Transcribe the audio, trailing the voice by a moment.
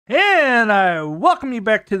And I welcome you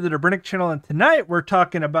back to the Dobrinic channel, and tonight we're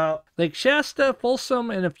talking about Lake Shasta,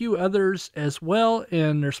 Folsom, and a few others as well,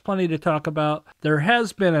 and there's plenty to talk about. There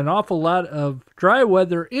has been an awful lot of dry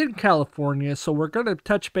weather in California, so we're going to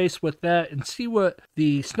touch base with that and see what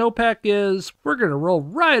the snowpack is. We're going to roll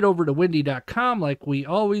right over to windy.com like we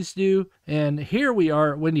always do, and here we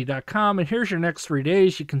are at windy.com, and here's your next 3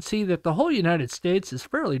 days. You can see that the whole United States is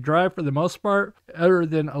fairly dry for the most part, other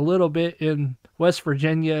than a little bit in West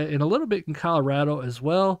Virginia and a little bit in Colorado as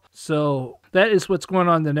well. So that is what's going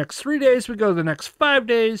on the next 3 days. We go to the next 5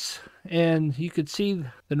 days, and you can see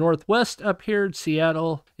the Northwest up here in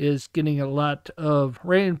Seattle is getting a lot of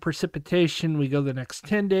rain precipitation. We go the next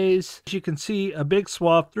 10 days. As you can see, a big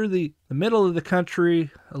swath through the middle of the country,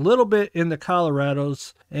 a little bit in the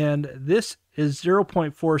Colorados, and this is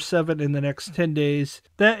 0.47 in the next 10 days.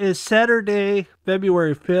 That is Saturday,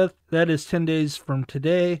 February 5th. That is 10 days from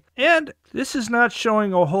today. And this is not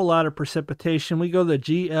showing a whole lot of precipitation. We go to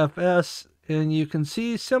GFS, and you can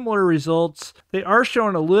see similar results. They are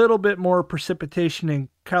showing a little bit more precipitation in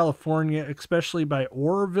California, especially by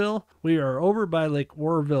Oroville. We are over by Lake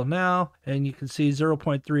Oroville now, and you can see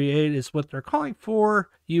 0.38 is what they're calling for.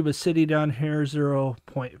 Yuba City down here,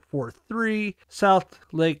 0.43. South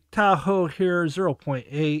Lake Tahoe here,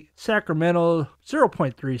 0.8. Sacramento,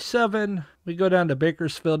 0.37. We go down to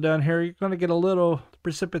Bakersfield down here. You're going to get a little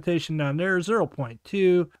precipitation down there,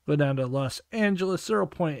 0.2. Go down to Los Angeles,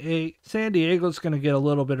 0.8. San Diego's going to get a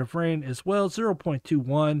little bit of rain as well,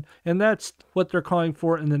 0.21. And that's what they're calling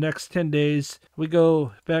for in the next 10 days. We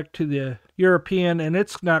go back to the European, and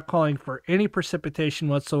it's not calling for any precipitation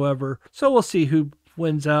whatsoever. So we'll see who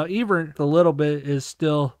wins out. Even the little bit is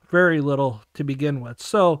still very little to begin with.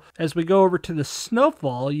 So as we go over to the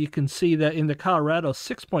snowfall, you can see that in the Colorado,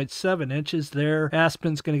 6.7 inches there.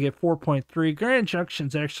 Aspen's going to get 4.3. Grand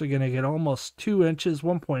Junction's actually going to get almost 2 inches,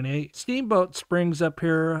 1.8. Steamboat Springs up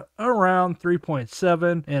here around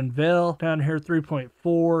 3.7, and Vail down here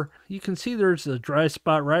 3.4. You can see there's a dry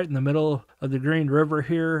spot right in the middle of the Green River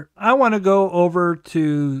here. I want to go over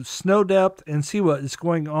to snow depth and see what is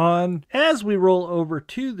going on. As we roll over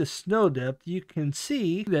to the snow depth, you can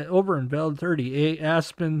see that over in Vail, 38,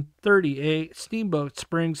 Aspen, 38, Steamboat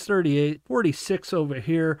Springs, 38, 46 over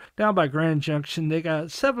here. Down by Grand Junction, they got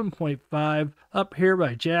 7.5. Up here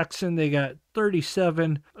by Jackson, they got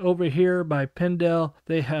 37. Over here by Pendle,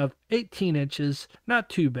 they have 18 inches. Not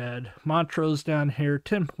too bad. Montrose down here,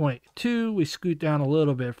 10.2. We scoot down a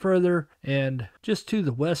little bit further, and just to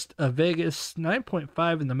the west of Vegas,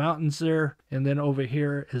 9.5 in the mountains there. And then over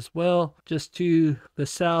here as well, just to the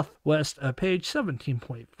southwest of Page,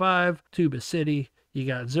 17.5. Tuba City, you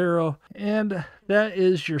got 0. And that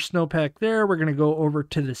is your snowpack there. We're going to go over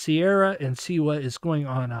to the Sierra and see what is going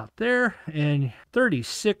on out there. And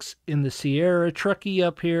 36 in the Sierra. Truckee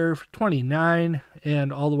up here, 29.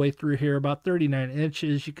 And all the way through here, about 39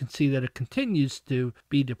 inches. You can see that it continues to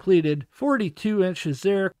be depleted. 42 inches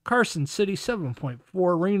there. Carson City, 7.4.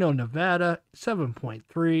 Reno, Nevada,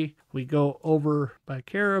 7.3. We go over by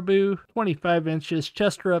Caribou, 25 inches.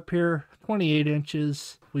 Chester up here, 28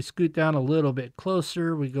 inches. We scoot down a little bit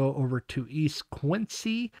closer. We go over to East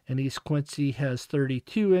Quincy, and East Quincy has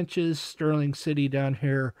 32 inches. Sterling City down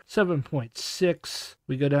here, 7.6.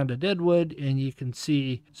 We go down to Deadwood, and you can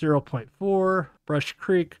see 0.4. Brush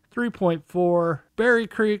Creek, 3.4. Berry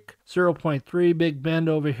Creek, 0.3. Big Bend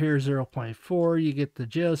over here, 0.4. You get the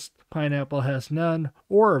gist. Pineapple has none.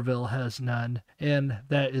 Oroville has none. And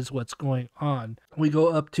that is what's going on. We go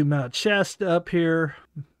up to Mount Shasta up here.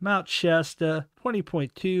 Mount Shasta,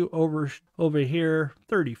 20.2 over here,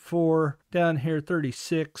 34. Down here,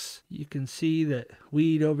 36. You can see that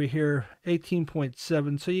Weed over here,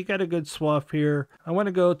 18.7. So you got a good swath here. I want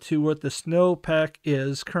to go to what the snowpack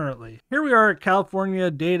is currently. Here we are at California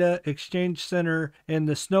Data Exchange Center and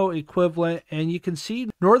the snow equivalent, and you can see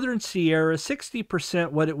Northern Sierra,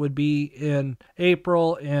 60% what it would be in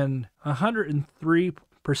April, and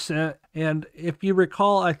 103%. And if you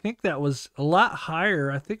recall, I think that was a lot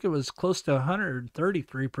higher. I think it was close to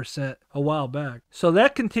 133% a while back. So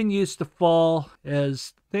that continues to fall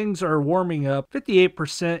as things are warming up.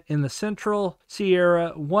 58% in the Central Sierra,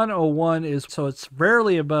 101 is, so it's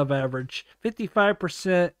rarely above average.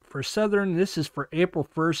 55% for Southern, this is for April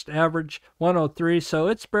 1st average, 103, so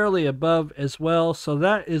it's barely above as well. So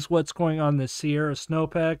that is what's going on in the Sierra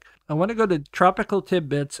snowpack. I want to go to tropical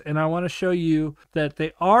tidbits, and I want to show you that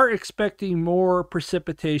they are expecting more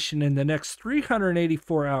precipitation in the next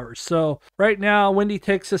 384 hours. So right now, Windy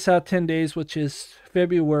takes us out 10 days, which is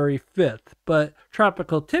February 5th. But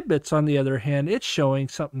tropical tidbits, on the other hand, it's showing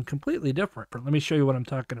something completely different. Let me show you what I'm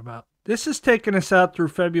talking about. This is taking us out through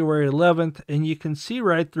February 11th, and you can see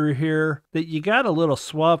right through here that you got a little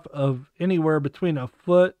swap of anywhere between a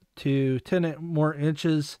foot to 10 more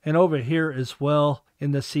inches, and over here as well.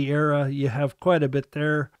 In the Sierra, you have quite a bit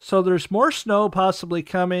there. So there's more snow possibly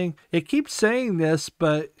coming. It keeps saying this,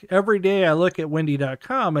 but every day I look at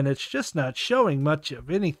windy.com and it's just not showing much of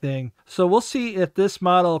anything. So we'll see if this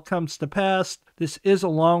model comes to pass. This is a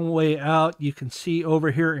long way out. You can see over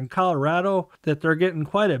here in Colorado that they're getting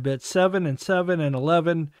quite a bit, 7 and 7 and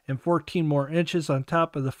 11 and 14 more inches on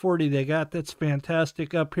top of the 40 they got. That's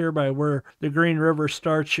fantastic. Up here by where the Green River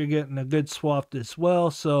starts, you're getting a good swath as well.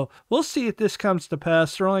 So we'll see if this comes to pass.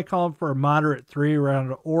 They're only calling for a moderate 3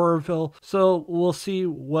 around Oroville. So we'll see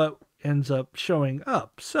what ends up showing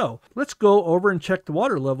up. So let's go over and check the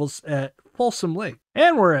water levels at Folsom Lake.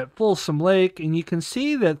 And we're at Folsom Lake, and you can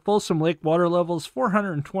see that Folsom Lake water level is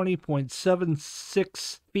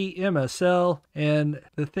 420.76 feet MSL, and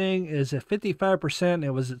the thing is at 55%.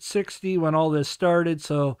 It was at 60 when all this started,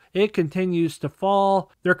 so it continues to fall.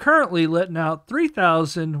 They're currently letting out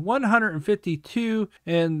 3,152,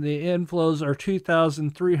 and the inflows are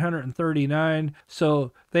 2,339,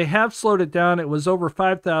 so they have slowed it down. It was over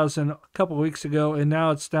 5,000 a couple weeks ago, and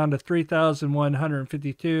now it's down to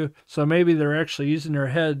 3,152, so maybe they're actually using their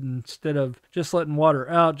head instead of just letting water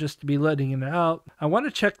out, just to be letting it out. I want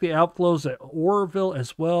to check the outflows at Oroville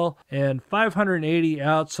as well, and 580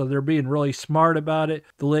 out, so they're being really smart about it.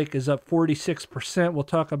 The lake is up 46%. We'll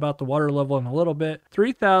talk about the water level in a little bit.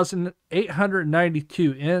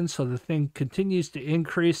 3,892 in, so the thing continues to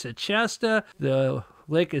increase at Shasta. The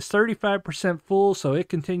lake is 35% full, so it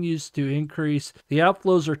continues to increase. The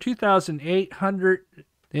outflows are 2,800.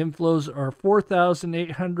 The inflows are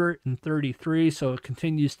 4,833, so it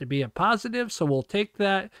continues to be a positive, so we'll take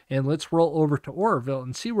that, and let's roll over to Oroville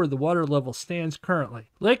and see where the water level stands currently.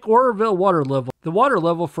 Lake Oroville water level. The water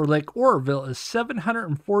level for Lake Oroville is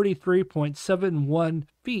 743.71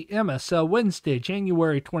 feet MSL Wednesday,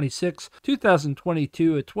 January 26,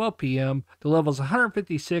 2022 at 12 p.m. The level is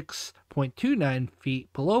 156.29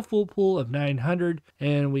 feet below full pool of 900,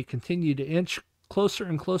 and we continue to inch closer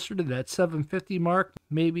and closer to that 750 mark.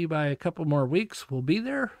 Maybe by a couple more weeks we'll be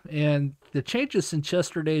there. And the changes since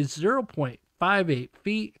yesterday is 0.58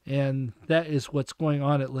 feet, and that is what's going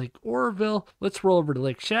on at Lake Oroville. Let's roll over to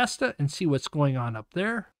Lake Shasta and see what's going on up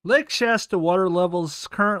there. Lake Shasta water levels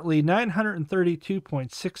currently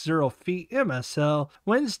 932.60 feet MSL.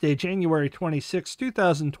 Wednesday, January 26,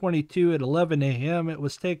 2022 at 11 a.m. it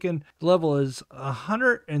was taken. The level is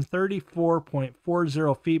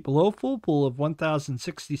 134.40 feet below full pool of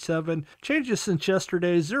 1,067. Changes since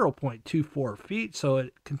yesterday, 0.24 feet, so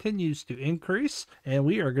it continues to increase. And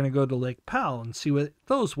we are going to go to Lake Powell and see what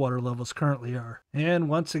those water levels currently are. And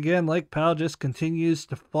once again, Lake Powell just continues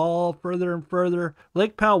to fall further and further.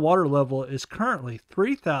 Lake Powell water level is currently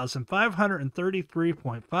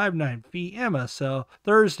 3,533.59 feet MSL.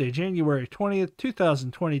 Thursday, January 20th,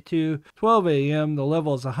 2022, 12 a.m. The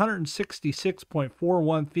level is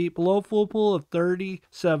 166.41 feet below full pool of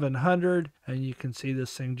 3,700. And you can see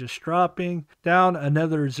this thing just dropping down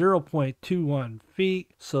another 0.21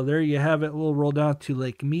 feet. So there you have it. We'll roll down to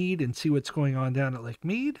Lake Mead and see what's going on down at Lake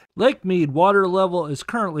Mead. Lake Mead water level is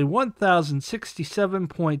currently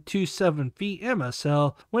 1,067.27 feet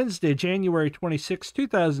MSL. Wednesday, January 26,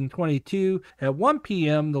 2022 at 1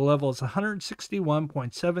 p.m. the level is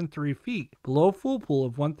 161.73 feet below full pool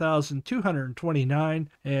of 1,229,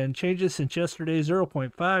 and changes since yesterday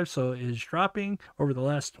 0.5, so it is dropping over the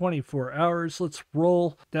last 24 hours. Let's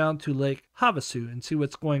roll down to Lake Havasu and see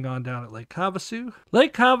what's going on down at Lake Havasu.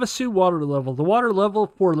 Lake Havasu water level. The water level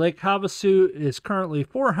for Lake Havasu is currently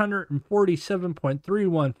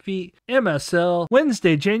 447.31 feet MSL.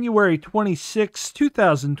 Wednesday, January 26,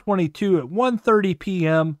 2022 at 1:30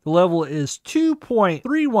 p.m. The level is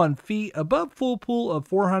 2.31 feet above full pool of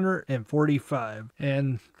 445,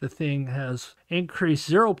 and the thing has increased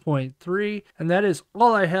 0.3, and that is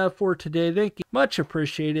all I have for today. Thank you, much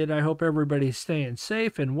appreciated. I hope everybody's staying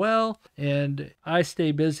safe and well, and I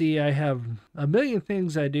stay busy. I have a million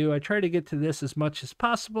things I do. I try to get to this as much as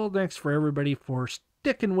possible. Thanks for everybody for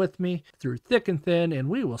sticking with me through thick and thin, and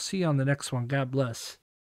we will see you on the next one. God bless.